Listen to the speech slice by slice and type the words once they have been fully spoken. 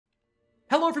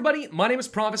Hello everybody, my name is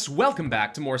Pravus, welcome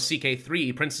back to more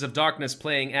CK3, Princess of Darkness,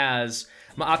 playing as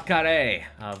Maatkare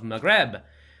of Maghreb.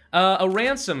 A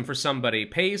ransom for somebody,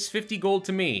 pays 50 gold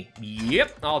to me.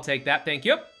 Yep, I'll take that, thank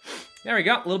you. There we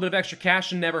go, a little bit of extra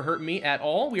cash and never hurt me at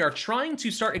all. We are trying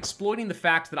to start exploiting the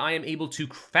fact that I am able to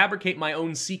fabricate my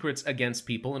own secrets against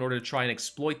people in order to try and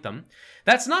exploit them.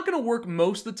 That's not going to work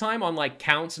most of the time on like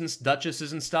counts and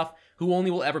duchesses and stuff, who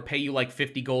only will ever pay you like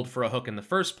 50 gold for a hook in the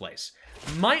first place.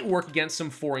 Might work against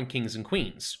some foreign kings and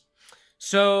queens.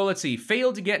 So, let's see,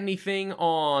 failed to get anything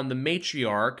on the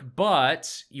matriarch,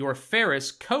 but your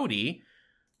Ferris, Cody,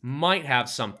 might have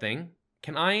something.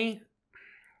 Can I...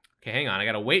 Okay, hang on, I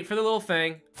gotta wait for the little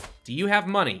thing. Do you have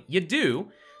money? You do.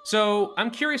 So,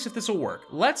 I'm curious if this will work.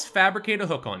 Let's fabricate a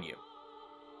hook on you.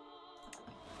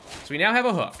 So we now have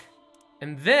a hook.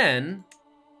 And then...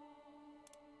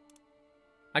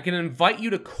 I can invite you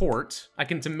to court. I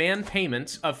can demand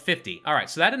payment of 50. Alright,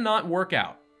 so that did not work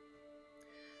out.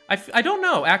 I don't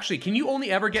know, actually. Can you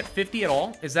only ever get 50 at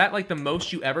all? Is that like the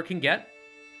most you ever can get?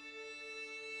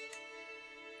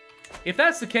 If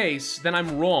that's the case, then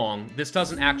I'm wrong. This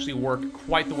doesn't actually work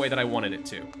quite the way that I wanted it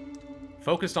to.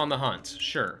 Focused on the hunt,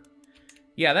 sure.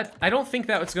 Yeah, I don't think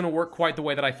that it's going to work quite the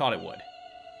way that I thought it would.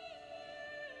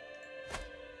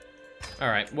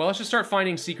 Alright, well, let's just start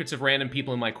finding secrets of random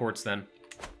people in my courts then.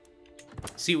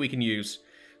 See what we can use.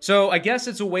 So, I guess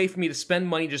it's a way for me to spend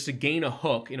money just to gain a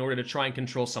hook in order to try and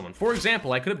control someone. For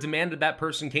example, I could have demanded that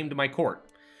person came to my court.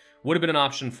 Would have been an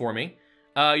option for me.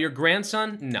 Your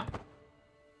grandson? No.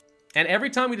 And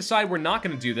every time we decide we're not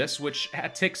going to do this, which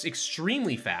ticks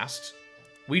extremely fast,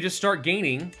 we just start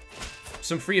gaining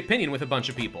some free opinion with a bunch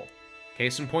of people.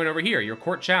 Case in point over here, your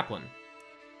court chaplain.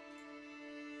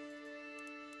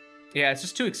 Yeah, it's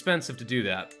just too expensive to do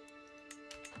that.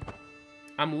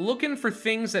 I'm looking for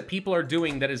things that people are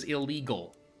doing that is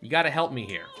illegal. You gotta help me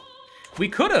here. We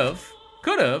could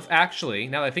have, actually,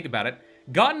 now that I think about it,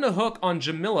 gotten a hook on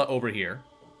Jamila over here.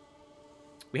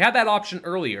 We had that option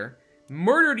earlier.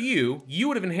 Murdered you, you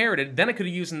would have inherited, then I could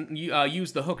have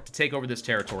used the hook to take over this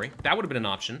territory. That would have been an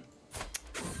option.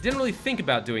 Didn't really think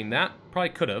about doing that. Probably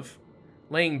could have.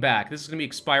 Laying back. This is going to be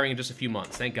expiring in just a few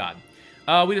months, thank God.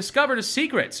 We discovered a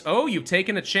secret. Oh, you've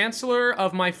taken a chancellor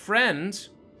of my friend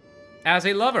as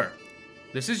a lover.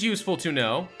 This is useful to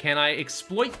know. Can I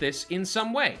exploit this in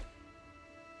some way?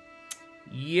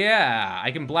 Yeah, I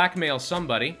can blackmail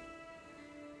somebody.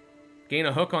 Gain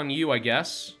a hook on you, I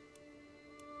guess.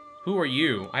 Who are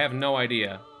you? I have no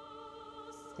idea.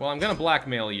 Well, I'm gonna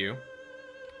blackmail you.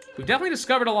 We've definitely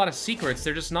discovered a lot of secrets.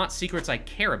 They're just not secrets I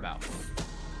care about.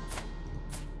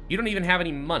 You don't even have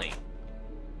any money.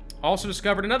 Also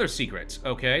discovered another secret.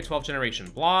 Okay, 12th generation.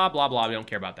 Blah, blah, blah. We don't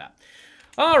care about that.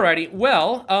 Alrighty,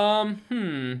 well,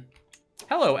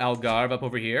 hello, Algarve up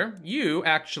over here. You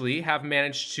actually have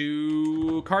managed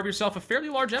to carve yourself a fairly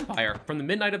large empire from the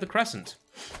midnight of the Crescent.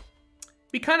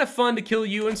 Be kind of fun to kill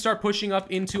you and start pushing up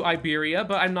into Iberia,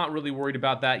 but I'm not really worried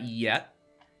about that yet.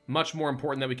 Much more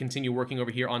important that we continue working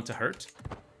over here on Tahert.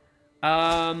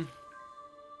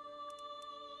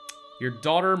 Your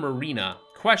daughter, Marina.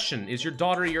 Question, is your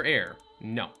daughter your heir?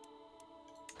 No.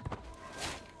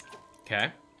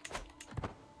 Okay.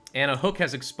 And a hook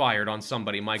has expired on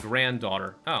somebody, my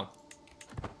granddaughter. Oh.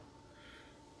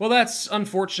 Well, that's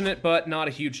unfortunate, but not a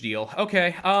huge deal.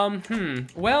 Okay,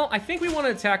 well, I think we want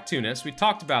to attack Tunis. We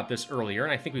talked about this earlier,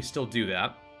 and I think we still do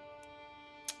that.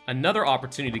 Another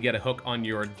opportunity to get a hook on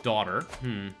your daughter.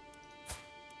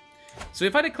 So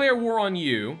if I declare war on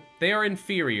you, they are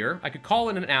inferior. I could call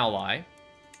in an ally.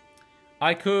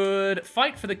 I could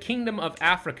fight for the Kingdom of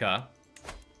Africa,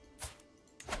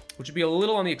 which would be a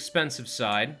little on the expensive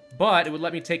side, but it would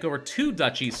let me take over 2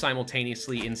 duchies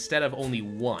simultaneously instead of only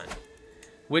 1.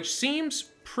 Which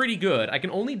seems pretty good. I can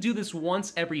only do this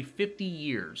once every 50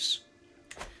 years.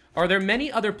 Are there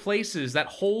many other places that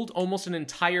hold almost an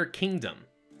entire kingdom?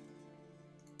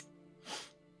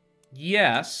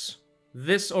 Yes.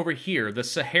 This over here, the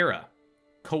Sahara.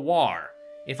 Kawar.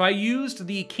 If I used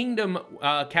the kingdom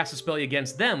cast a spell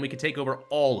against them, we could take over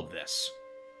all of this.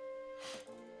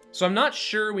 So I'm not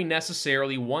sure we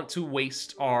necessarily want to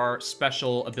waste our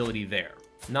special ability there.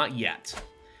 Not yet.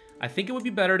 I think it would be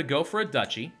better to go for a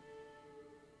duchy.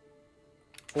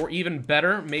 Or even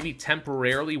better, maybe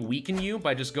temporarily weaken you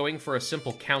by just going for a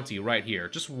simple county right here.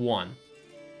 Just 1.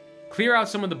 Clear out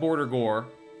some of the border gore.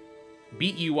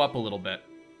 Beat you up a little bit.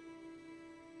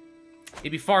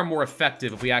 It'd be far more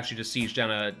effective if we actually just siege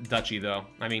down a duchy, though.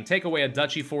 I mean, take away a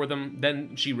duchy for them,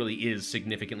 then she really is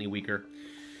significantly weaker.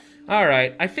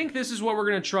 Alright, I think this is what we're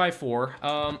going to try for.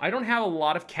 I don't have a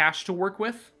lot of cash to work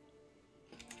with.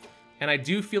 And I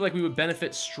do feel like we would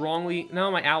benefit strongly...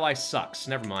 No, my ally sucks.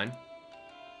 Never mind.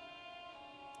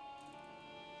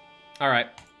 Alright.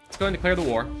 Let's go ahead and declare the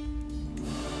war.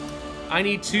 I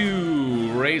need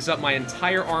to raise up my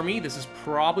entire army. This is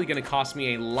probably going to cost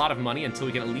me a lot of money until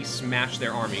we can at least smash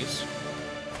their armies.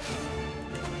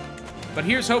 But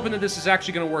here's hoping that this is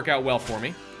actually going to work out well for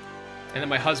me. And that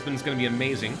my husband's going to be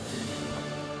amazing.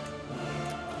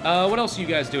 What else are you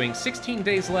guys doing? 16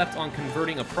 days left on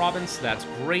converting a province. That's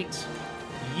great.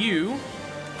 You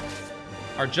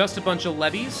are just a bunch of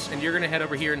levies, and you're going to head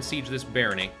over here and siege this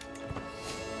barony.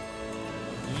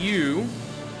 You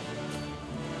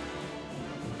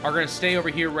are going to stay over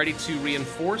here ready to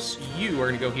reinforce. You are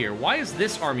going to go here. Why is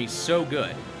this army so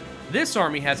good? This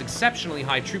army has exceptionally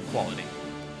high troop quality.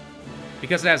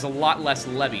 Because it has a lot less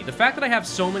levy. The fact that I have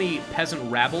so many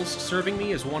peasant rabbles serving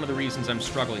me is one of the reasons I'm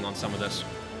struggling on some of this.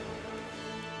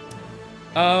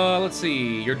 Let's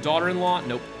see. Your daughter-in-law?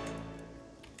 Nope.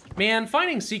 Man,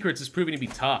 finding secrets is proving to be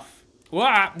tough.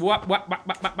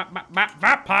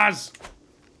 Pause.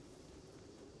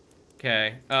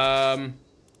 Okay.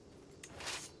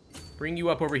 Bring you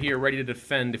up over here, ready to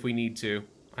defend if we need to.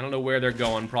 I don't know where they're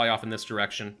going. Probably off in this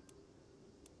direction.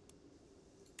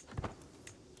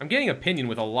 I'm getting opinion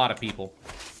with a lot of people.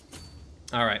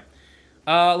 Alright.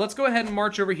 Let's go ahead and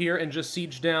march over here and just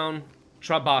siege down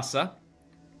Trabasa.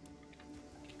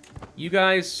 You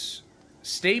guys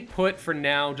stay put for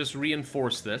now. Just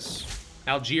reinforce this.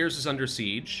 Algiers is under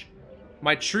siege.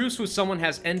 My truce with someone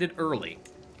has ended early.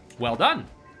 Well done.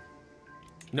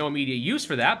 No immediate use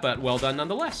for that, but well done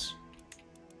nonetheless.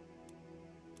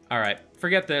 Alright,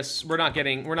 forget this. We're not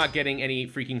getting any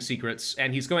freaking secrets,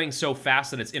 and he's going so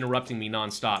fast that it's interrupting me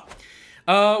nonstop.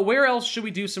 Where else should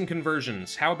we do some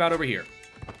conversions? How about over here?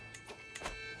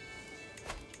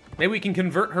 Maybe we can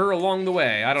convert her along the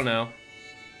way. I don't know.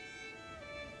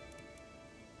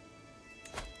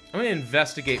 I'm going to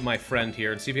investigate my friend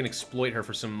here and see if we can exploit her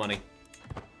for some money.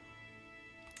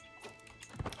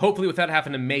 Hopefully without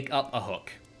having to make up a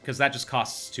hook, because that just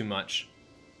costs too much.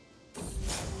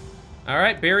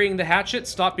 Alright, burying the hatchet.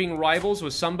 Stop being rivals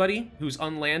with somebody who's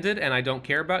unlanded and I don't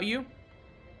care about you.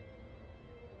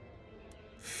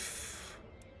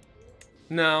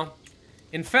 No.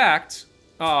 In fact,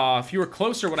 if you were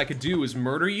closer, what I could do is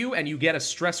murder you and you get a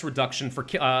stress reduction for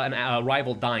a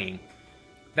rival dying.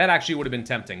 That actually would have been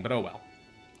tempting, but oh well.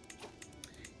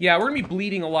 Yeah, we're going to be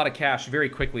bleeding a lot of cash very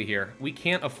quickly here. We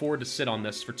can't afford to sit on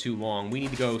this for too long. We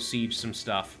need to go siege some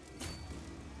stuff.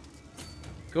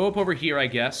 Go up over here, I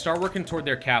guess. Start working toward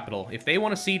their capital. If they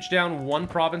want to siege down one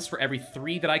province for every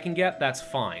 3 that I can get, that's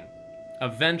fine.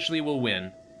 Eventually we'll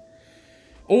win.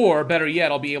 Or, better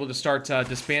yet, I'll be able to start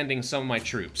disbanding some of my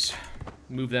troops.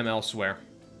 Move them elsewhere.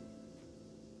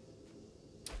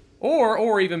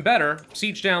 Or even better,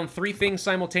 siege down 3 things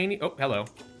simultaneously. Oh, hello.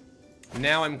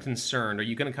 Now I'm concerned. Are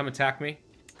you going to come attack me?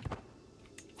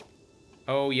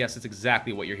 Oh, yes, it's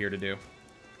exactly what you're here to do.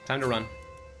 Time to run.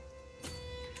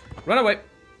 Run away.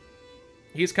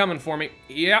 He's coming for me.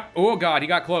 Yep. Oh, God, he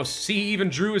got close. See, he even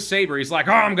drew his saber. He's like,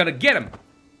 oh, I'm going to get him.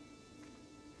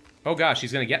 Oh, gosh,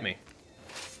 he's going to get me.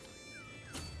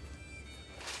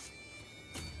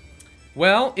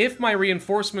 Well, if my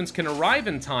reinforcements can arrive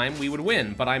in time, we would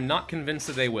win, but I'm not convinced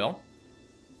that they will.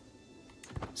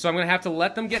 So I'm going to have to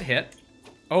let them get hit.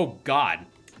 Oh, God.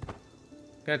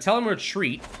 Gonna tell them to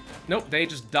retreat. Nope, they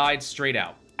just died straight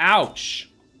out. Ouch.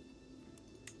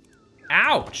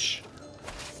 Ouch.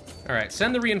 Alright,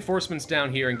 send the reinforcements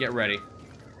down here and get ready.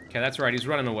 Okay, that's right, he's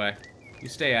running away. You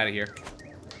stay out of here.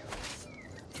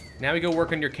 Now we go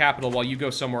work on your capital while you go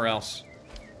somewhere else.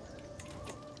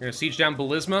 You're gonna siege down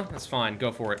Belisma? That's fine,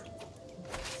 go for it.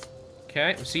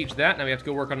 Okay, we siege that. Now we have to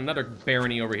go work on another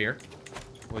barony over here.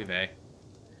 Oy vey.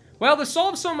 Well, this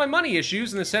solves some of my money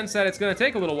issues in the sense that it's gonna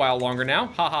take a little while longer now.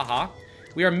 Ha ha ha.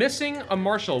 We are missing a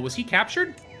marshal. Was he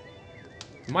captured?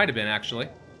 Might have been, actually.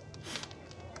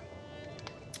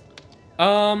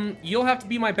 You'll have to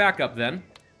be my backup then.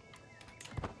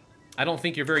 I don't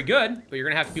think you're very good, but you're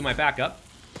gonna have to be my backup.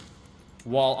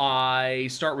 While I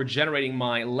start regenerating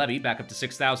my levy back up to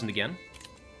 6,000 again.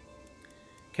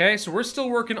 Okay, so we're still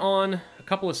working on a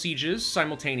couple of sieges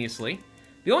simultaneously.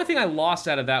 The only thing I lost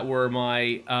out of that were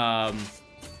my,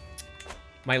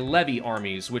 my levy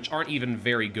armies, which aren't even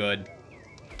very good.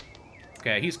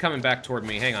 Okay, he's coming back toward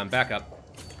me. Hang on, back up.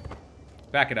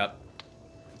 Back it up.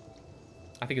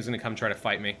 I think he's gonna come try to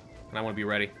fight me, and I want to be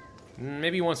ready.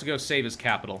 Maybe he wants to go save his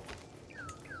capital.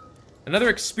 Another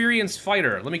experienced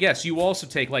fighter. Let me guess, you also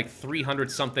take like 300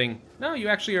 something. No, you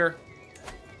actually are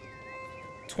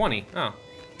 20. Oh.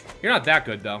 You're not that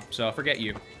good though, so forget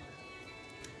you.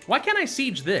 Why can't I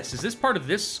siege this? Is this part of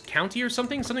this county or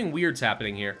something? Something weird's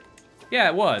happening here. Yeah,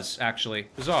 it was, actually.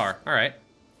 Bizarre. Alright.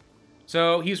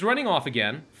 So, he's running off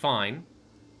again. Fine.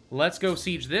 Let's go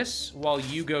siege this while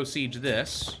you go siege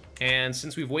this. And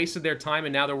since we've wasted their time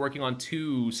and now they're working on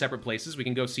 2 separate places, we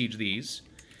can go siege these.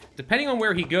 Depending on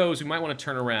where he goes, we might want to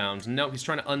turn around. No, he's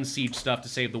trying to unsiege stuff to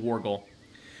save the war goal.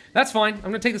 That's fine. I'm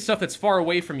going to take the stuff that's far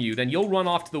away from you. Then you'll run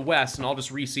off to the west, and I'll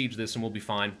just re-siege this, and we'll be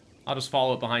fine. I'll just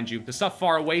follow it behind you. The stuff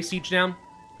far away, siege down,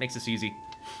 makes this easy.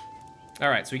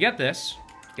 Alright, so we get this.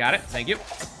 Got it. Thank you.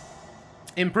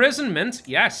 Imprisonment.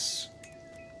 Yes.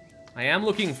 I am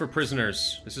looking for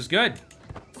prisoners. This is good.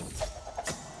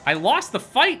 I lost the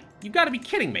fight? You've got to be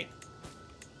kidding me.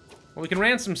 Well, we can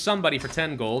ransom somebody for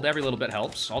 10 gold. Every little bit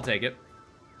helps. I'll take it.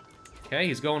 Okay,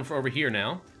 he's going for over here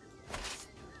now.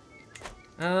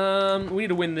 We need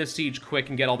to win this siege quick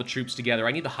and get all the troops together.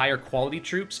 I need the higher quality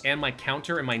troops and my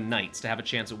counter and my knights to have a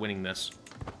chance at winning this.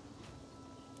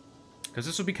 Because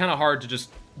this would be kind of hard to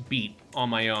just beat on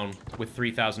my own with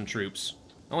 3,000 troops.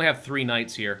 I only have 3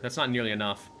 knights here. That's not nearly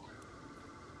enough.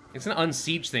 It's going to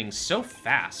unsiege things so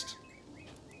fast.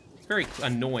 It's very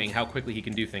annoying how quickly he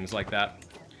can do things like that.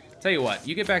 Tell you what,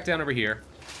 you get back down over here.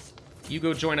 You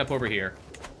go join up over here.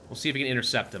 We'll see if we can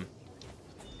intercept him.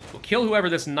 We'll kill whoever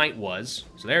this knight was,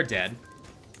 so they're dead.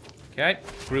 Okay,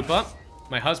 group up.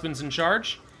 My husband's in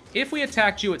charge. If we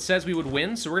attacked you, it says we would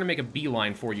win, so we're going to make a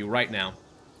beeline for you right now.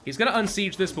 He's going to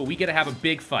unsiege this, but we get to have a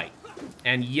big fight.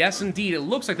 And yes, indeed, it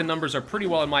looks like the numbers are pretty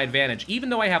well in my advantage, even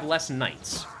though I have less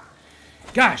knights.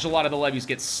 Gosh, a lot of the levies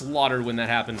get slaughtered when that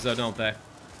happens, though, don't they?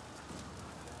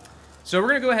 So we're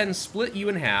going to go ahead and split you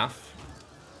in half.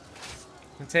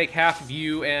 And take half of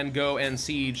you and go and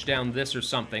siege down this or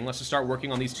something. Let's just start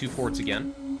working on these 2 forts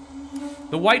again.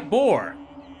 The White Boar.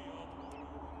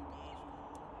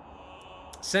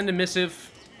 Send a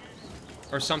missive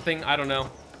or something. I don't know.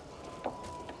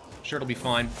 Sure, it'll be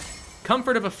fine.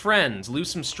 Comfort of a friend. Lose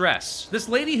some stress. This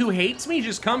lady who hates me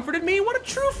just comforted me? What a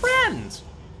true friend!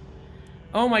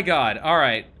 Oh my god.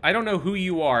 Alright. I don't know who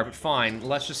you are, but fine.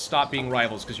 Let's just stop being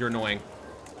rivals because you're annoying.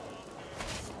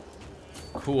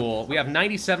 Cool. We have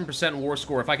 97% war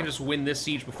score. If I can just win this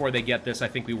siege before they get this, I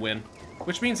think we win.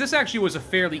 Which means this actually was a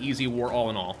fairly easy war all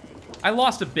in all. I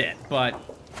lost a bit, but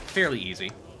fairly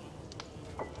easy.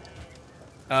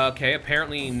 Okay,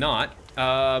 apparently not.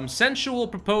 Sensual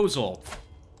proposal.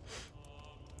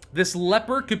 This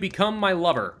leper could become my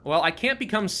lover. Well, I can't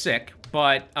become sick,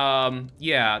 but,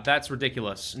 yeah, that's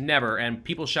ridiculous. Never, and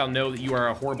people shall know that you are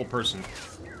a horrible person.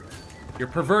 Your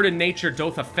perverted nature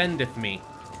doth offendeth me.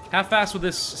 How fast will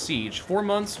this siege? 4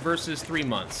 months versus 3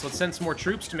 months. Let's send some more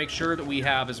troops to make sure that we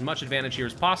have as much advantage here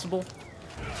as possible.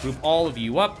 Group all of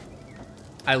you up.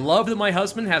 I love that my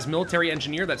husband has military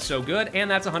engineer. That's so good.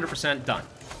 And that's 100% done.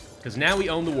 Because now we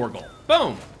own the war goal.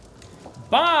 Boom!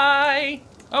 Bye!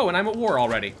 Oh, and I'm at war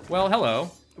already. Well,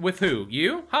 hello. With who?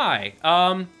 You? Hi.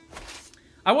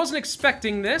 I wasn't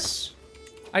expecting this.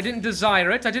 I didn't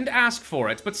desire it. I didn't ask for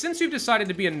it. But since you've decided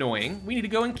to be annoying, we need to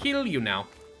go and kill you now.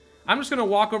 I'm just gonna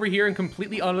walk over here and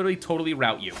completely, utterly, totally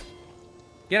rout you.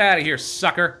 Get out of here,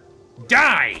 sucker.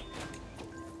 Die!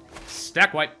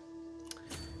 Stack wipe.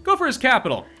 Go for his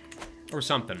capital. Or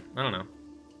something. I don't know.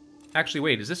 Actually,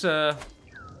 wait, is this a...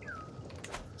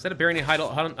 Is that a barony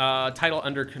title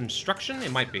under construction?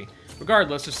 It might be.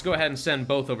 Regardless, just go ahead and send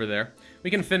both over there. We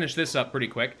can finish this up pretty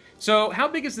quick. So, how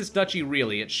big is this duchy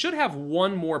really? It should have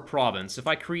 1 more province. If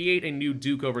I create a new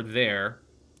duke over there...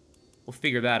 We'll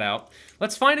figure that out.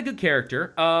 Let's find a good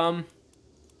character.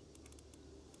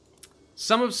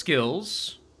 Sum of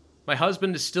skills. My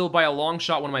husband is still by a long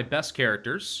shot one of my best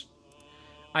characters.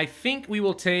 I think we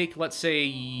will take, let's say,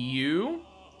 you.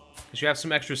 Because you have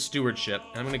some extra stewardship.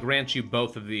 And I'm going to grant you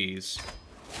both of these.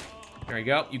 There you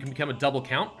go. You can become a double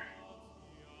count.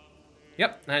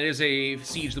 Yep, that is a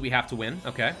siege that we have to win.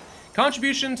 Okay.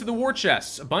 Contribution to the war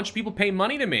chests. A bunch of people pay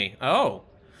money to me. Oh.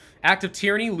 Act of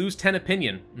tyranny, lose 10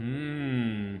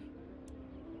 opinion.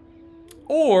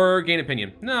 Or gain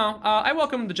opinion. No, I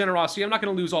welcome the generosity. I'm not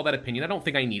going to lose all that opinion. I don't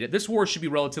think I need it. This war should be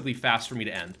relatively fast for me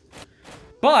to end.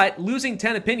 But losing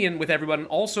 10 opinion with everyone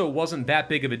also wasn't that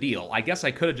big of a deal. I guess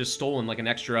I could have just stolen like an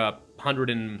extra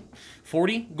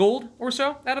 140 gold or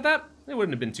so out of that. It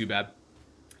wouldn't have been too bad.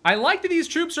 I like that these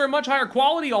troops are a much higher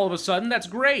quality all of a sudden. That's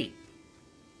great.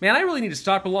 Man, I really need to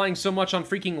stop relying so much on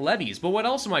freaking levies. But what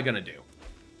else am I going to do?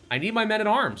 I need my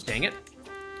men-at-arms, dang it.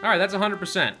 Alright, that's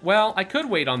 100%. Well, I could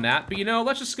wait on that, but you know,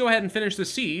 let's just go ahead and finish the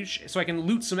siege so I can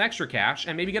loot some extra cash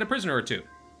and maybe get a prisoner or 2.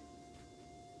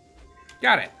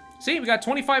 Got it. See, we got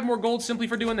 25 more gold simply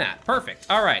for doing that.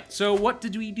 Perfect. Alright, so what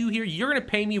did we do here? You're going to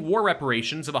pay me war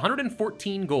reparations of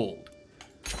 114 gold.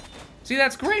 See,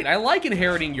 that's great. I like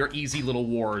inheriting your easy little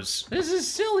wars. This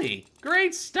is silly.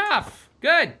 Great stuff.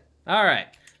 Good. All right.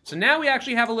 So now we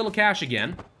actually have a little cash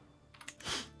again.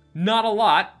 Not a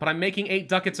lot, but I'm making 8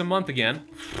 ducats a month again.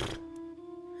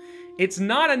 It's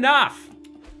not enough.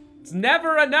 It's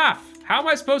never enough. How am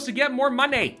I supposed to get more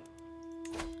money?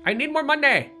 I need more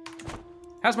money.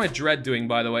 How's my dread doing,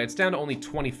 by the way? It's down to only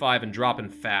 25 and dropping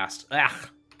fast. Ugh.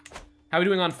 How are we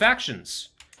doing on factions?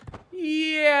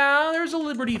 Yeah, there's a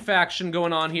Liberty faction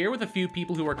going on here with a few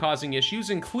people who are causing issues,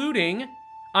 including...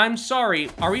 I'm sorry,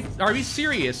 are we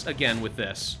serious again with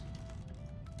this?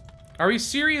 Are we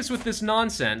serious with this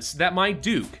nonsense that my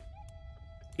Duke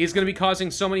is going to be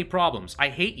causing so many problems? I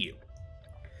hate you.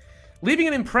 Leaving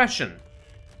an impression.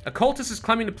 A cultist is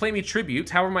claiming to pay me tribute,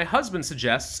 however my husband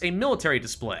suggests a military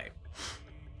display.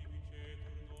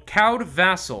 Cowed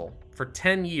vassal for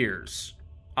 10 years.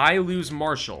 I lose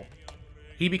marshal.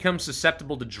 He becomes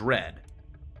susceptible to dread.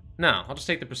 No, I'll just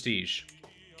take the prestige.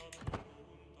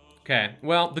 Okay,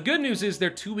 well, the good news is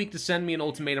they're too weak to send me an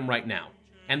ultimatum right now.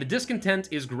 And the discontent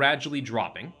is gradually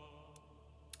dropping.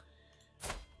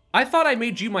 I thought I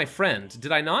made you my friend,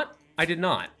 did I not? I did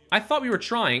not. I thought we were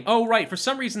trying. Oh, right, for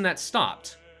some reason that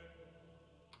stopped.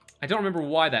 I don't remember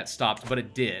why that stopped, but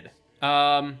it did.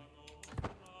 Also,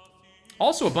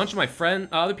 a bunch of my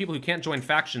other people who can't join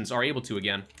factions are able to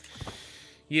again.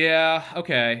 Yeah,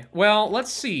 okay. Well,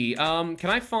 let's see. Can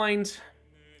I find...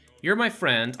 You're my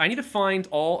friend. I need to find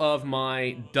all of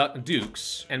my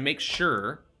dukes and make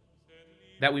sure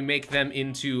that we make them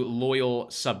into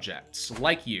loyal subjects,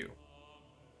 like you.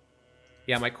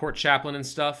 Yeah, my court chaplain and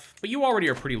stuff. But you already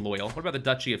are pretty loyal. What about the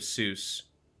Duchy of Seuss?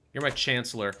 You're my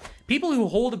chancellor. People who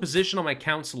hold a position on my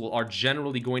council are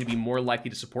generally going to be more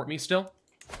likely to support me still.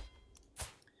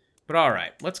 But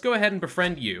alright, let's go ahead and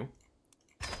befriend you.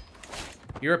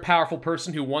 You're a powerful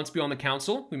person who wants to be on the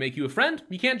council. We make you a friend.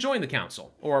 You can't join the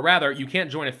council. Or rather, you can't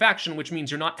join a faction, which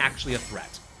means you're not actually a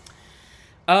threat.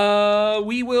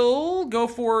 We will go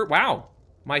for... Wow.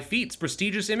 My feats.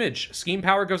 Prestigious image. Scheme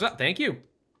power goes up. Thank you.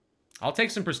 I'll take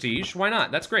some prestige. Why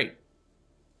not? That's great.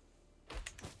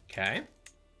 Okay.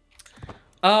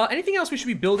 Anything else we should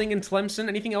be building in Tlemcen?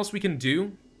 Anything else we can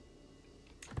do?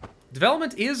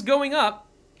 Development is going up.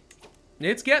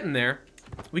 It's getting there.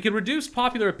 We could reduce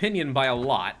popular opinion by a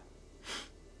lot.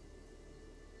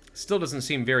 Still doesn't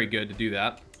seem very good to do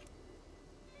that.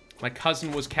 My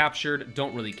cousin was captured.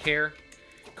 Don't really care.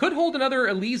 Could hold another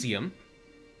Elysium.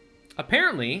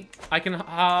 Apparently, I can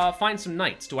find some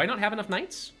knights. Do I not have enough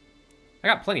knights? I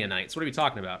got plenty of knights. What are we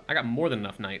talking about? I got more than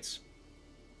enough knights.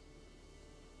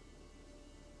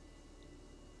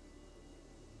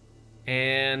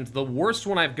 And the worst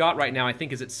one I've got right now, I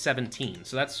think, is at 17.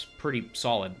 So that's pretty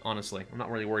solid, honestly. I'm not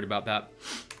really worried about that.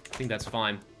 I think that's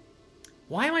fine.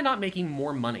 Why am I not making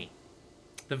more money?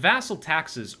 The vassal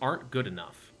taxes aren't good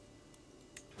enough.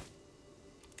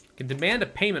 Can demand a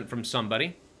payment from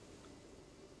somebody.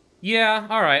 Yeah,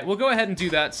 alright. We'll go ahead and do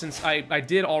that since I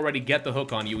did already get the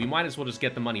hook on you. We might as well just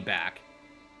get the money back.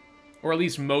 Or at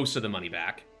least most of the money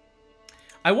back.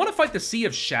 I want to fight the Sea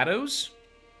of Shadows.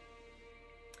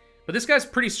 But this guy's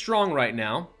pretty strong right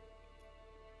now.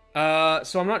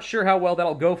 So I'm not sure how well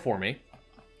that'll go for me.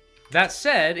 That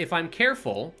said, if I'm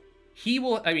careful, he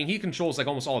will... I mean, he controls like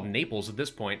almost all of Naples at this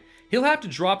point. He'll have to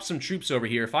drop some troops over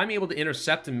here. If I'm able to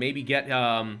intercept and maybe get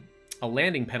a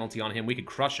landing penalty on him, we could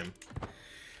crush him.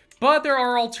 But there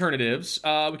are alternatives.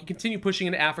 We can continue pushing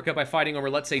into Africa by fighting over,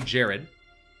 let's say, Jared.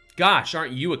 Gosh,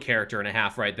 aren't you a character and a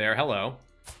half right there? Hello.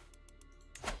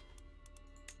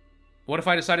 What if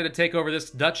I decided to take over this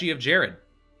Duchy of Jared?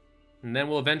 And then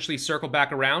we'll eventually circle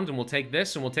back around and we'll take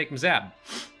this and we'll take Mzab.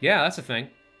 Yeah, that's a thing.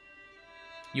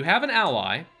 You have an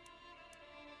ally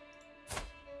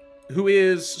who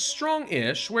is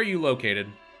strong-ish. Where are you located?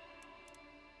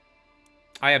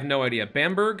 I have no idea.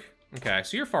 Bamberg? Okay,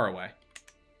 so you're far away.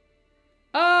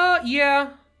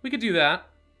 Yeah, we could do that.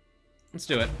 Let's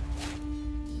do it.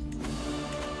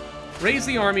 Raise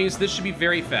the armies. This should be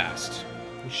very fast.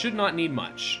 We should not need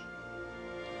much.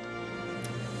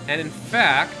 And in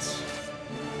fact,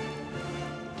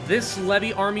 this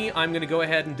levy army, I'm going to go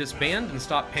ahead and disband and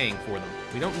stop paying for them.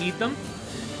 We don't need them.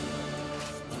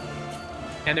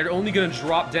 And they're only going to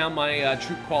drop down my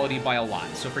troop quality by a lot,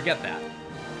 so forget that.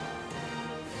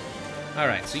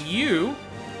 Alright, so you...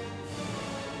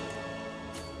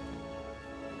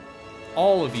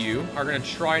 all of you are going to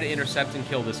try to intercept and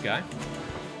kill this guy.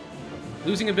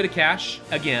 Losing a bit of cash.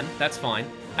 Again, that's fine.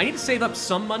 I need to save up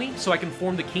some money so I can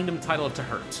form the kingdom title of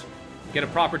Tehurt. Get a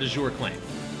proper de jure claim.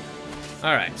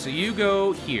 Alright, so you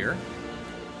go here.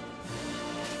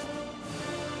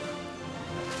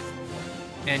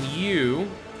 And you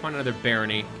Find another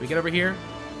barony. Can we get over here?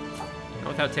 Not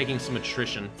without taking some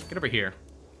attrition. Get over here.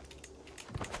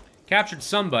 Captured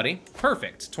somebody.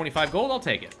 Perfect. 25 gold, I'll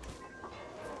take it.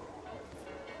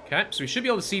 Okay, so we should be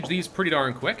able to siege these pretty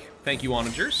darn quick. Thank you,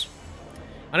 onagers.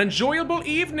 An enjoyable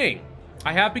evening!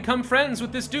 I have become friends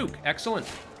with this duke. Excellent.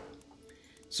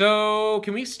 So,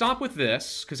 can we stop with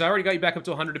this? Because I already got you back up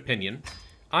to 100 opinion.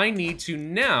 I need to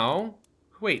now...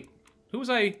 Wait, who was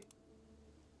I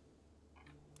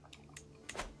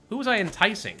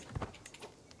enticing?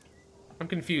 I'm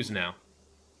confused now.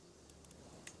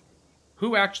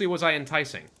 Who actually was I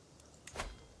enticing?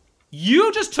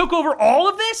 You just took over all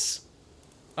of this?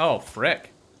 Oh,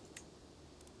 frick.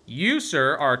 You,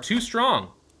 sir, are too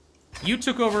strong. You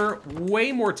took over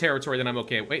way more territory than I'm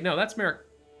okay. Wait, no, that's Merrick.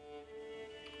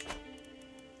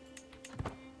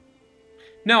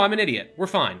 No, I'm an idiot. We're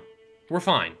fine. We're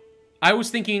fine. I was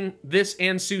thinking this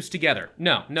and Seuss together.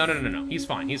 No. He's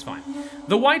fine. He's fine.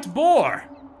 The White Boar.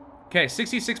 Okay,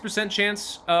 66%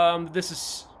 chance this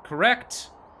is correct.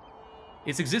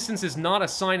 Its existence is not a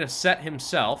sign of Set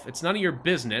himself. It's none of your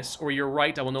business, or you're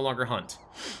right, I will no longer hunt.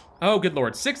 Oh, good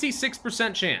lord.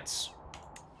 66% chance.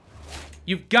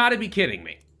 You've got to be kidding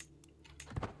me.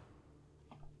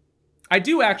 I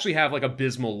do actually have, like,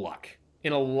 abysmal luck.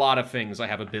 In a lot of things, I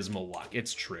have abysmal luck.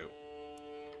 It's true.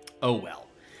 Oh, well.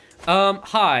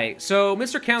 Hi. So,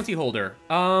 Mr. County Holder,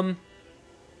 I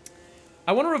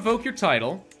want to revoke your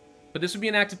title, but this would be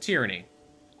an act of tyranny.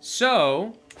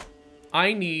 So,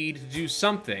 I need to do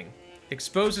something.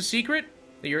 Expose a secret?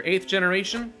 That you're 8th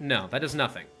generation? No, that does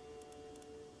nothing.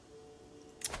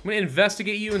 I'm going to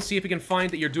investigate you and see if we can find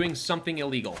that you're doing something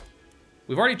illegal.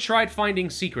 We've already tried finding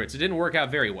secrets. It didn't work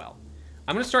out very well.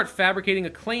 I'm going to start fabricating a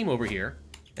claim over here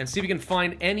and see if we can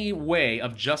find any way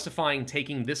of justifying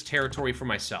taking this territory for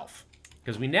myself.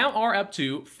 Because we now are up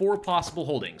to 4 possible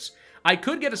holdings. I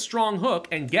could get a strong hook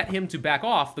and get him to back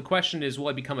off. The question is, will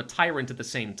I become a tyrant at the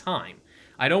same time?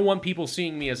 I don't want people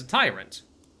seeing me as a tyrant.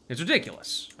 It's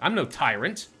ridiculous. I'm no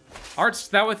tyrant. Art's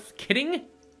thou with kidding?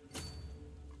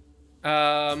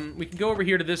 We can go over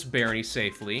here to this barony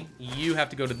safely. You have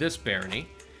to go to this barony.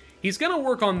 He's gonna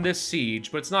work on this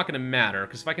siege, but it's not gonna matter,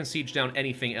 because if I can siege down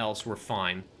anything else, we're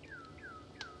fine.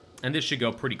 And this should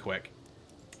go pretty quick.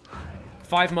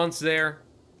 5 months there,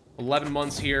 11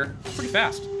 months here. Pretty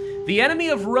fast. The enemy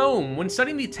of Rome. When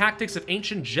studying the tactics of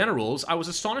ancient generals, I was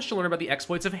astonished to learn about the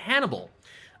exploits of Hannibal.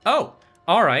 Oh,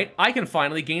 alright, I can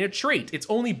finally gain a trait. It's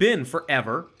only been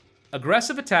forever.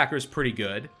 Aggressive attacker is pretty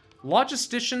good.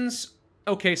 Logisticians,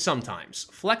 okay, sometimes.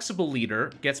 Flexible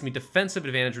leader gets me defensive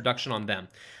advantage reduction on them.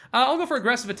 I'll go for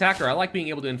aggressive attacker. I like being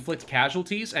able to inflict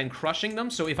casualties and crushing them,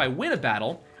 so if I win a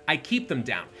battle, I keep them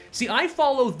down. See, I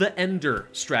follow the Ender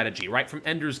strategy, right, from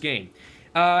Ender's Game.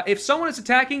 If someone is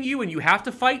attacking you and you have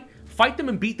to fight them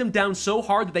and beat them down so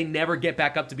hard that they never get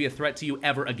back up to be a threat to you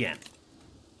ever again.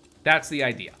 That's the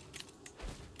idea.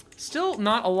 Still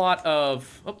not a lot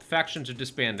of... Oh, factions are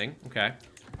disbanding. Okay.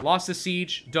 Lost the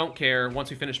siege. Don't care.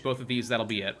 Once we finish both of these, that'll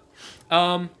be it.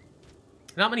 Not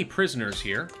many prisoners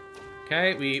here.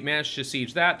 Okay, we managed to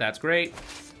siege that. That's great.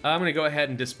 I'm going to go ahead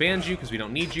and disband you because we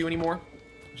don't need you anymore.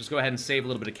 Just go ahead and save a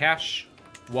little bit of cash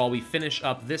while we finish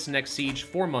up this next siege.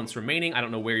 4 months remaining. I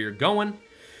don't know where you're going.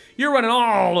 You're running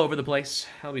all over the place.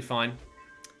 That'll be fine.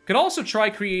 Could also try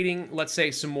creating, let's say,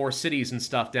 some more cities and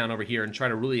stuff down over here and try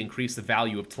to really increase the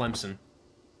value of Tlemcen.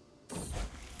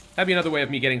 That'd be another way of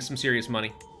me getting some serious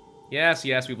money. Yes,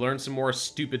 we've learned some more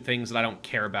stupid things that I don't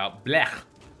care about. Blech.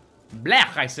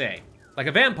 Blech, I say. Like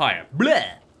a vampire.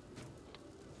 Bleh.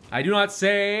 I do not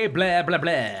say blah, blah,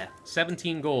 blah.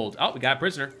 17 gold. Oh, we got a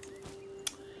prisoner.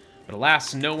 But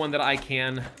alas, no one that I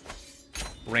can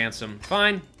ransom.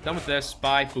 Fine. Done with this.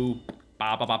 Bye. Boo.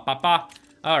 Ba, ba, ba, ba, ba.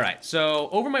 Alright, so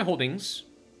over my holdings,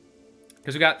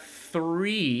 because we got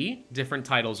 3 different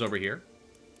titles over here,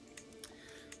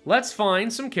 let's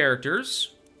find some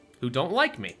characters who don't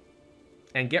like me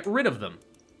and get rid of them.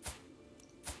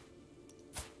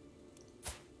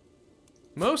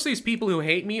 Most of these people who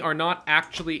hate me are not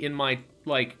actually in my,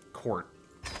 like, court.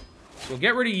 So we'll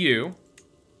get rid of you.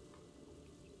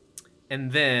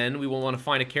 And then we will want to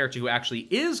find a character who actually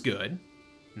is good.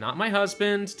 Not my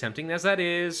husband, tempting as that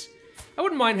is. I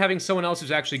wouldn't mind having someone else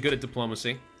who's actually good at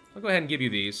diplomacy. I'll go ahead and give you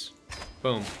these.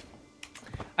 Boom.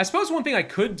 I suppose one thing I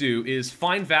could do is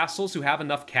find vassals who have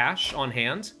enough cash on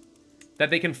hand that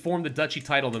they can form the duchy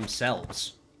title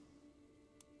themselves.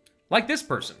 Like this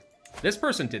person. This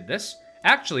person did this.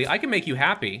 Actually, I can make you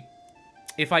happy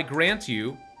if I grant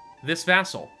you this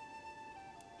vassal.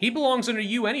 He belongs under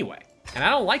you anyway, and I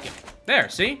don't like him. There,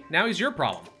 see? Now he's your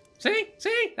problem. See?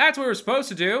 See? That's what we're supposed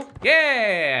to do.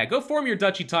 Yeah! Go form your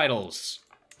duchy titles.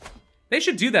 They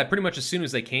should do that pretty much as soon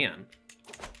as they can.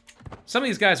 Some of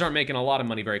these guys aren't making a lot of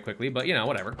money very quickly, but, you know,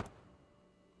 whatever.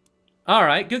 All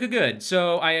right, good, good, good.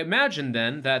 So I imagine,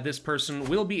 then, that this person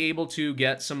will be able to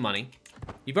get some money.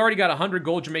 You've already got 100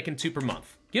 gold. You're making 2 per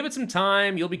month. Give it some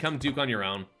time. You'll become Duke on your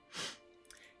own.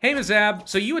 Hey, Mazab.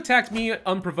 So you attacked me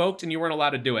unprovoked, and you weren't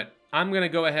allowed to do it. I'm going to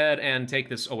go ahead and take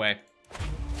this away.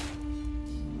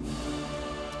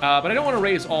 But I don't want to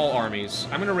raise all armies.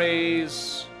 I'm going to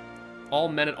raise all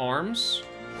men-at-arms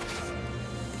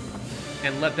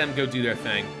and let them go do their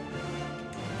thing.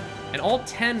 And all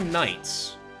 10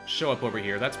 knights show up over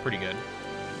here. That's pretty good.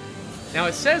 Now,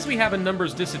 it says we have a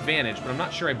numbers disadvantage, but I'm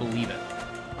not sure I believe it.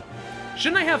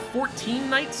 Shouldn't I have 14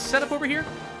 knights set up over here?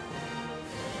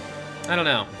 I don't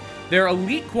know. They're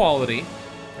elite quality.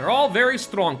 They're all very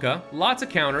stronka. Lots of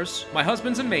counters. My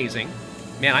husband's amazing.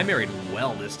 Man, I married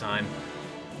well this time.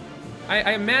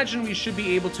 I imagine we should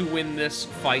be able to win this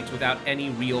fight without any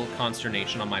real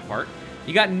consternation on my part.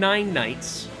 You got 9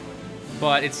 knights,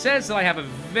 but it says that I have a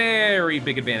very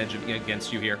big advantage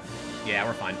against you here. Yeah,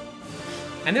 we're fine.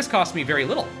 And this costs me very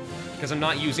little, because I'm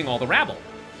not using all the rabble.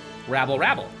 Rabble,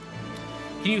 rabble.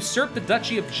 Can usurp the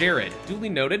Duchy of Jared. Duly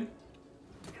noted.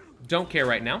 Don't care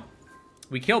right now.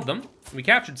 We killed them. We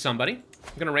captured somebody.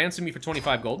 I'm going to ransom you for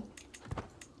 25 gold.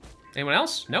 Anyone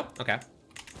else? Nope. Okay.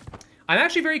 I'm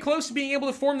actually very close to being able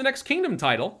to form the next kingdom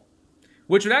title,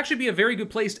 which would actually be a very good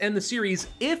place to end the series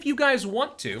if you guys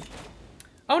want to.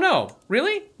 Oh no,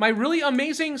 really? My really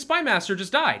amazing spy master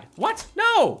just died. What?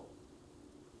 No!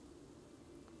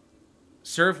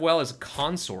 Serve well as a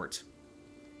consort.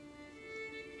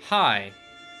 Hi.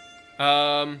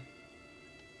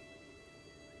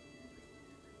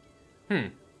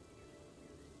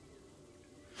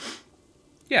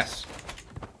 Yes.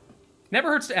 Never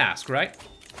hurts to ask, right?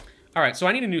 All right, so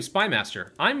I need a new spy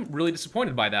master. I'm really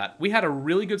disappointed by that. We had a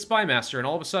really good spy master, and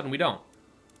all of a sudden we don't.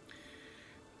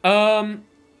 I'd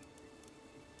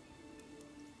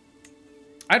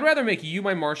rather make you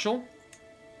my marshal.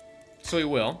 So we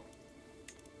will.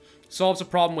 Solves a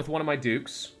problem with one of my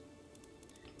dukes.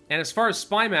 And as far as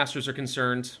spy masters are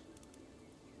concerned,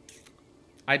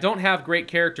 I don't have great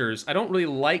characters. I don't really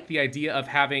like the idea of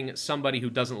having somebody who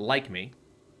doesn't like me.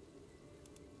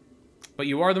 But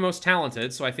you are the most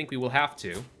talented, so I think we will have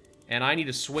to. And I need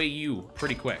to sway you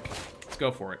pretty quick. Let's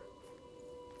go for it.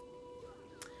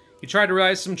 You tried to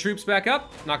rise some troops back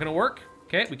up. Not going to work.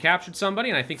 Okay, we captured somebody,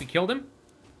 and I think we killed him.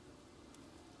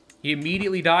 He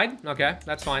immediately died. Okay,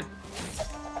 that's fine.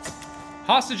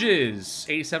 Hostages.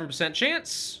 87%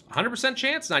 chance. 100%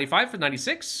 chance. 95 for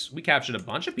 96. We captured a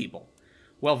bunch of people.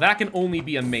 Well, that can only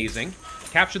be amazing.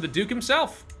 Capture the Duke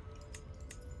himself.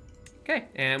 Okay,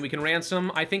 and we can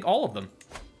ransom, I think, all of them.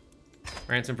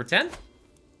 Ransom for 10.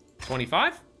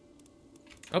 25.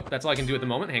 Oh, that's all I can do at the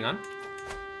moment. Hang on.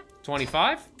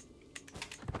 25.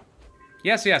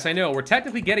 Yes, yes, I know. We're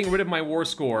technically getting rid of my war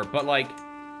score, but, like,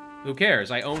 who cares?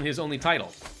 I own his only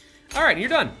title. All right, you're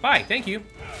done. Bye. Thank you.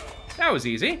 That was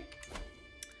easy.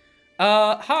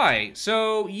 Hi.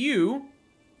 So, you...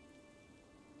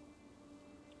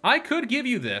 I could give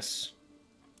you this.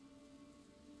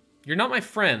 You're not my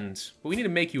friend, but we need to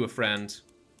make you a friend.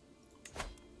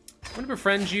 I'm going to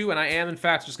befriend you, and I am, in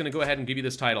fact, just going to go ahead and give you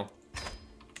this title.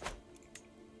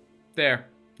 There.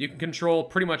 You can control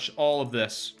pretty much all of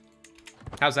this.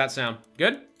 How's that sound?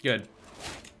 Good? Good.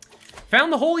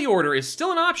 Found the Holy Order is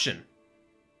still an option.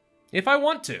 If I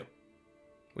want to.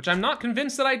 Which I'm not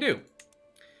convinced that I do.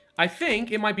 I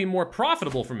think it might be more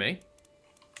profitable for me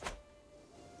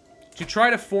to try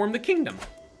to form the kingdom.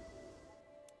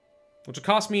 Which will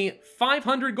cost me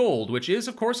 500 gold, which is,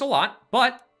 of course, a lot,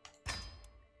 but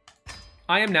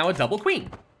I am now a double queen.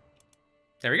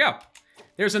 There we go.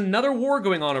 There's another war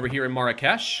going on over here in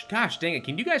Marrakesh. Gosh dang it,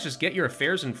 can you guys just get your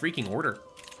affairs in freaking order?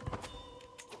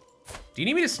 Do you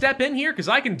need me to step in here? Because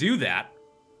I can do that.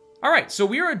 All right, so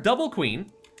we are a double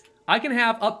queen. I can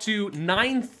have up to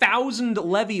 9,000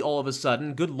 levy all of a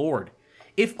sudden. Good lord.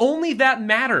 If only that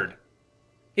mattered.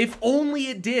 If only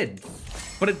it did.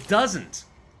 But it doesn't.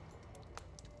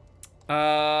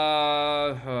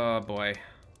 Oh boy.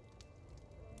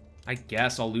 I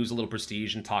guess I'll lose a little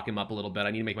prestige and talk him up a little bit.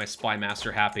 I need to make my spy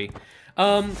master happy.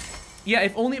 Yeah,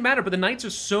 if only it mattered, but the knights are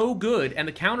so good, and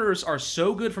the counters are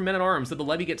so good for men-at-arms that the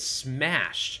levy gets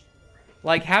smashed.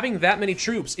 Like, having that many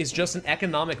troops is just an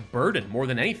economic burden more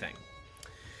than anything.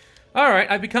 Alright,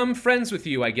 I've become friends with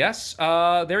you, I guess.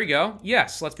 There we go.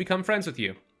 Yes, let's become friends with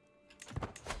you.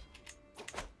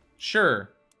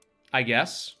 Sure, I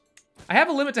guess. I have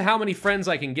a limit to how many friends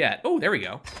I can get. Oh, there we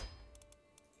go.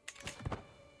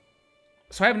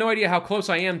 So I have no idea how close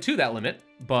I am to that limit,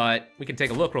 but we can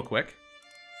take a look real quick.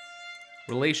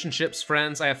 Relationships,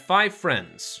 friends. I have 5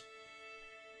 friends.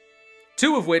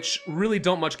 2 of which really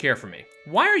don't much care for me.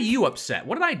 Why are you upset?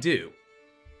 What did I do?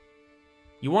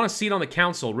 You want a seat on the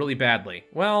council really badly.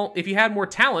 Well, if you had more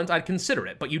talent, I'd consider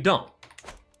it, but you don't.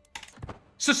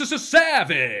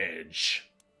 Savage!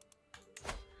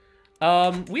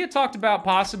 We had talked about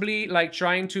possibly, like,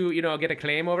 trying to, you know, get a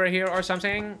claim over here or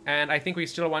something, and I think we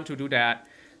still want to do that.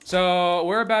 So,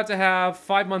 we're about to have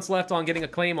 5 months left on getting a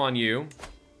claim on you.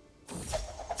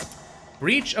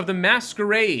 Breach of the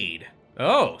Masquerade.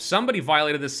 Oh, somebody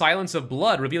violated the silence of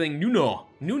blood, revealing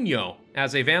Nuno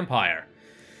as a vampire.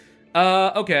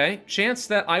 Okay. Chance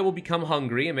that I will become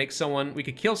hungry and make someone... We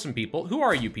could kill some people. Who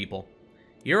are you people?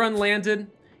 You're unlanded.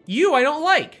 You I don't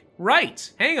like.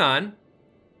 Right. Hang on.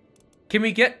 Can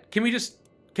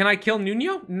I kill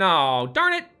Nuno? No.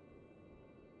 Darn it.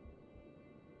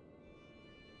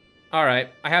 Alright.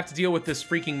 I have to deal with this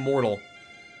freaking mortal.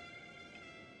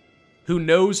 Who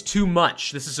knows too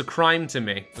much. This is a crime to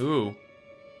me. Ooh.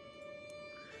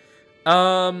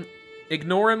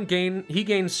 Ignore him, he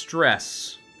gains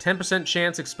stress. 10%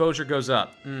 chance exposure goes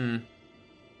up.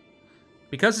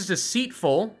 Because it's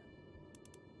deceitful.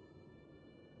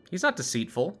 He's not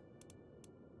deceitful.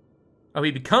 Oh,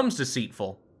 he becomes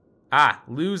deceitful. Ah,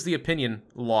 lose the opinion.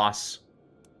 Loss.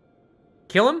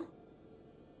 Kill him?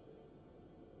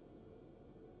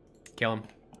 Kill him.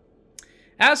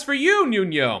 As for you,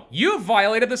 Nuno, you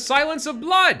violated the silence of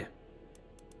blood.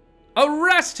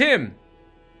 Arrest him!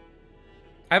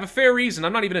 I have a fair reason.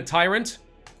 I'm not even a tyrant.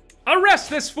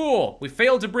 Arrest this fool! We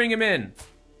failed to bring him in.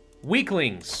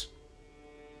 Weaklings.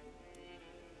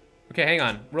 Okay, hang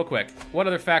on. Real quick. What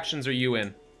other factions are you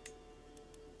in?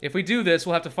 If we do this,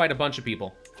 we'll have to fight a bunch of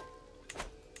people.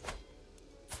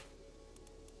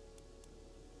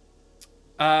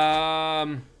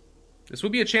 This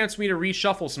would be a chance for me to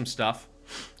reshuffle some stuff.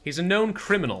 He's a known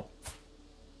criminal.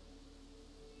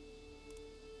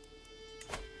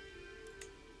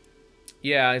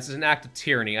 Yeah, this is an act of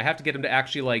tyranny. I have to get him to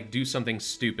actually, like, do something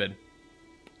stupid.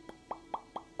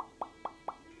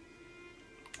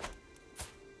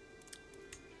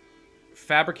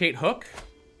 Fabricate hook.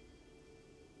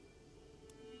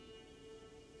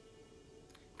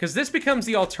 Because this becomes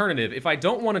the alternative. If I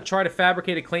don't want to try to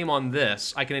fabricate a claim on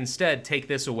this, I can instead take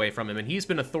this away from him, and he's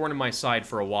been a thorn in my side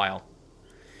for a while.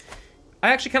 I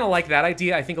actually kind of like that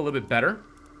idea, I think, a little bit better.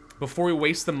 Before we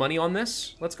waste the money on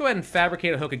this, let's go ahead and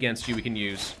fabricate a hook against you we can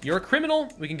use. You're a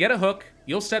criminal, we can get a hook,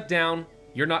 you'll step down,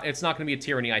 it's not going to be a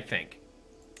tyranny, I think.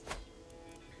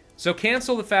 So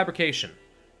cancel the fabrication.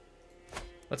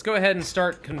 Let's go ahead and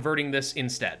start converting this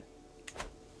instead.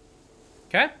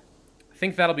 Okay? I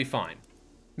think that'll be fine.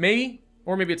 Maybe,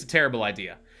 or maybe it's a terrible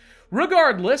idea.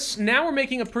 Regardless, now we're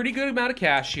making a pretty good amount of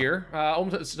cash here.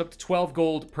 Almost up to 12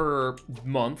 gold per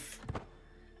month.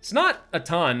 It's not a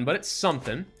ton, but it's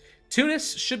something.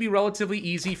 Tunis should be relatively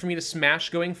easy for me to smash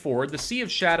going forward. The Sea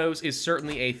of Shadows is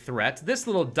certainly a threat. This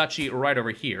little duchy right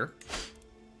over here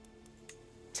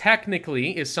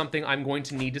technically is something I'm going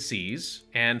to need to seize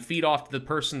and feed off to the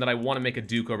person that I want to make a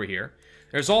duke over here.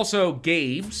 There's also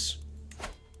Gabe's.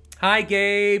 Hi,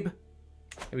 Gabe.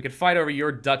 And we could fight over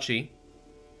your duchy.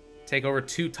 Take over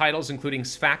 2 titles, including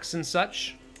Sfax and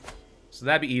such. So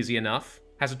that'd be easy enough.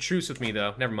 Has a truce with me,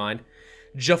 though. Never mind.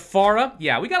 Jafara.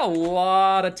 Yeah, we got a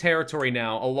lot of territory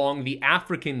now along the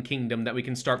African kingdom that we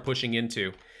can start pushing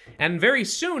into. And very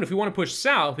soon, if we want to push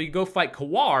south, we can go fight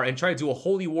Kawar and try to do a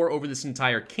holy war over this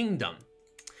entire kingdom.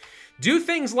 Do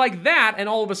things like that, and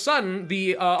all of a sudden,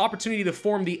 the opportunity to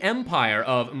form the empire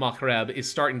of Maatkare is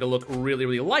starting to look really,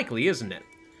 really likely, isn't it?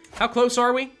 How close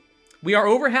are we? We are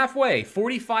over halfway,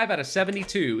 45 out of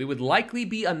 72. It would likely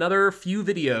be another few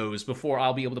videos before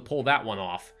I'll be able to pull that one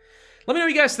off. Let me know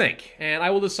what you guys think, and I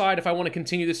will decide if I want to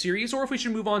continue the series or if we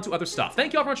should move on to other stuff.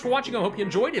 Thank you all very much for watching. I hope you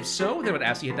enjoyed. If so, then I would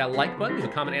ask you to hit that like button, leave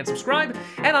a comment, and subscribe,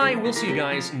 and I will see you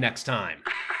guys next time.